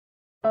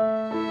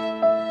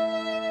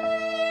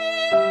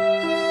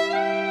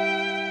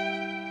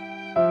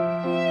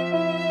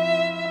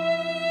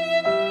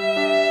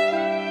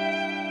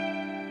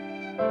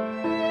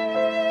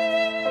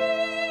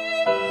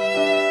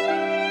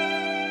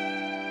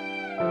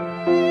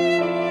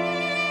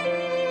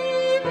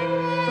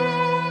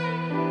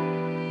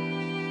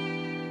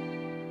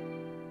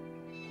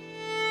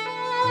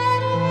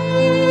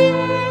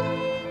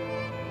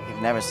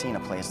never seen a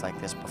place like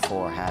this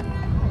before, have you?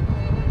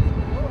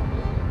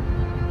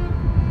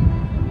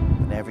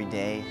 But every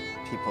day,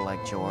 people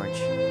like George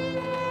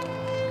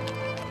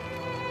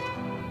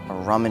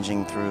are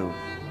rummaging through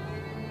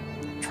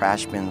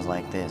trash bins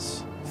like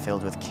this,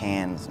 filled with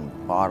cans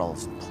and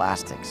bottles and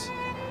plastics,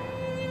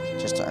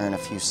 just to earn a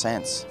few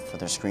cents for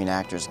their Screen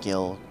Actors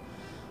Guild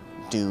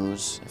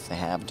dues, if they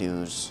have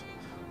dues,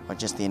 or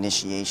just the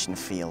initiation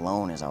fee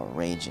alone is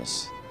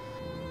outrageous.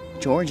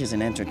 George is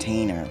an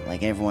entertainer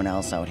like everyone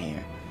else out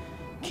here.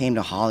 Came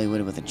to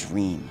Hollywood with a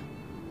dream,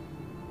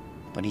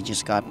 but he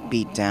just got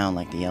beat down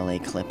like the LA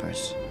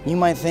Clippers. You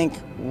might think,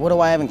 what do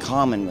I have in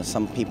common with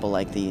some people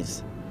like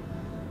these?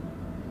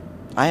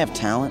 I have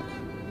talent.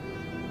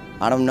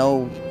 I don't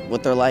know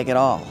what they're like at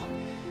all.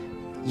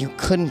 You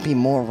couldn't be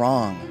more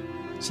wrong.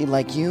 See,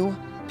 like you,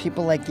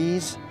 people like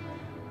these,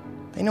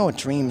 they know what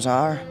dreams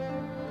are.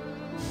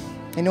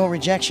 They know what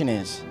rejection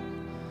is.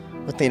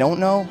 What they don't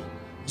know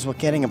is what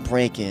getting a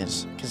break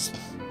is, because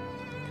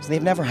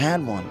they've never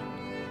had one.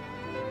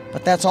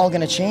 But that's all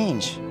gonna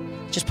change.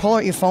 Just pull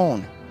out your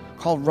phone,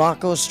 call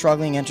Rocco's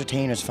Struggling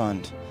Entertainers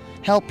Fund.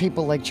 Help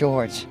people like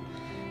George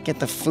get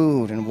the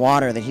food and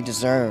water that he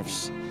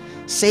deserves.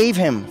 Save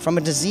him from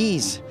a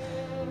disease.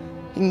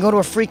 He can go to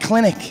a free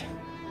clinic,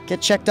 get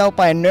checked out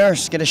by a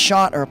nurse, get a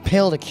shot or a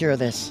pill to cure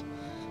this.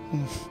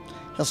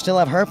 He'll still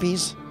have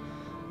herpes,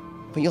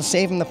 but you'll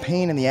save him the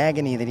pain and the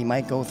agony that he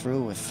might go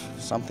through if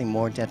something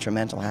more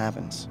detrimental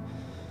happens.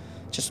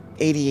 Just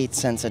 88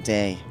 cents a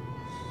day.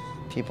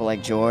 People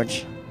like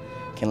George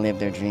can live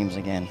their dreams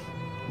again.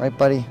 Right,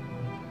 buddy?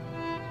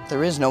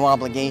 There is no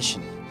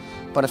obligation.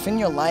 But if in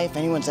your life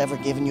anyone's ever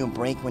given you a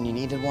break when you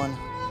needed one,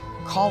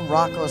 call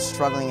Rocco's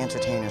Struggling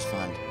Entertainers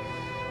Fund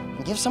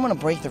and give someone a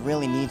break that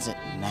really needs it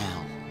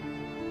now.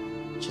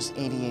 Just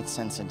 88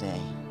 cents a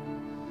day.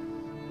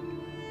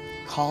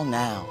 Call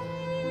now.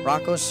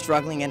 Rocco's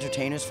Struggling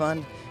Entertainers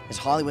Fund is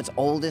Hollywood's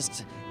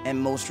oldest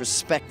and most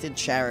respected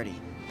charity,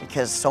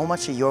 because so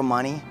much of your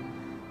money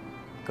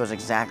goes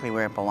exactly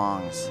where it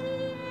belongs,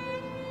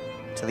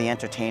 to the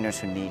entertainers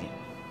who need it.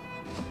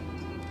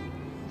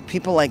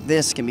 People like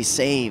this can be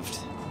saved.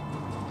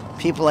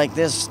 People like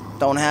this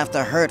don't have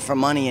to hurt for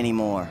money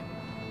anymore.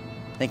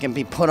 They can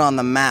be put on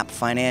the map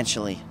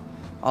financially.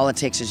 All it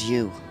takes is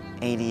you,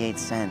 88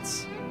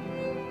 cents.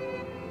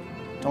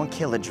 Don't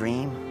kill a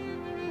dream.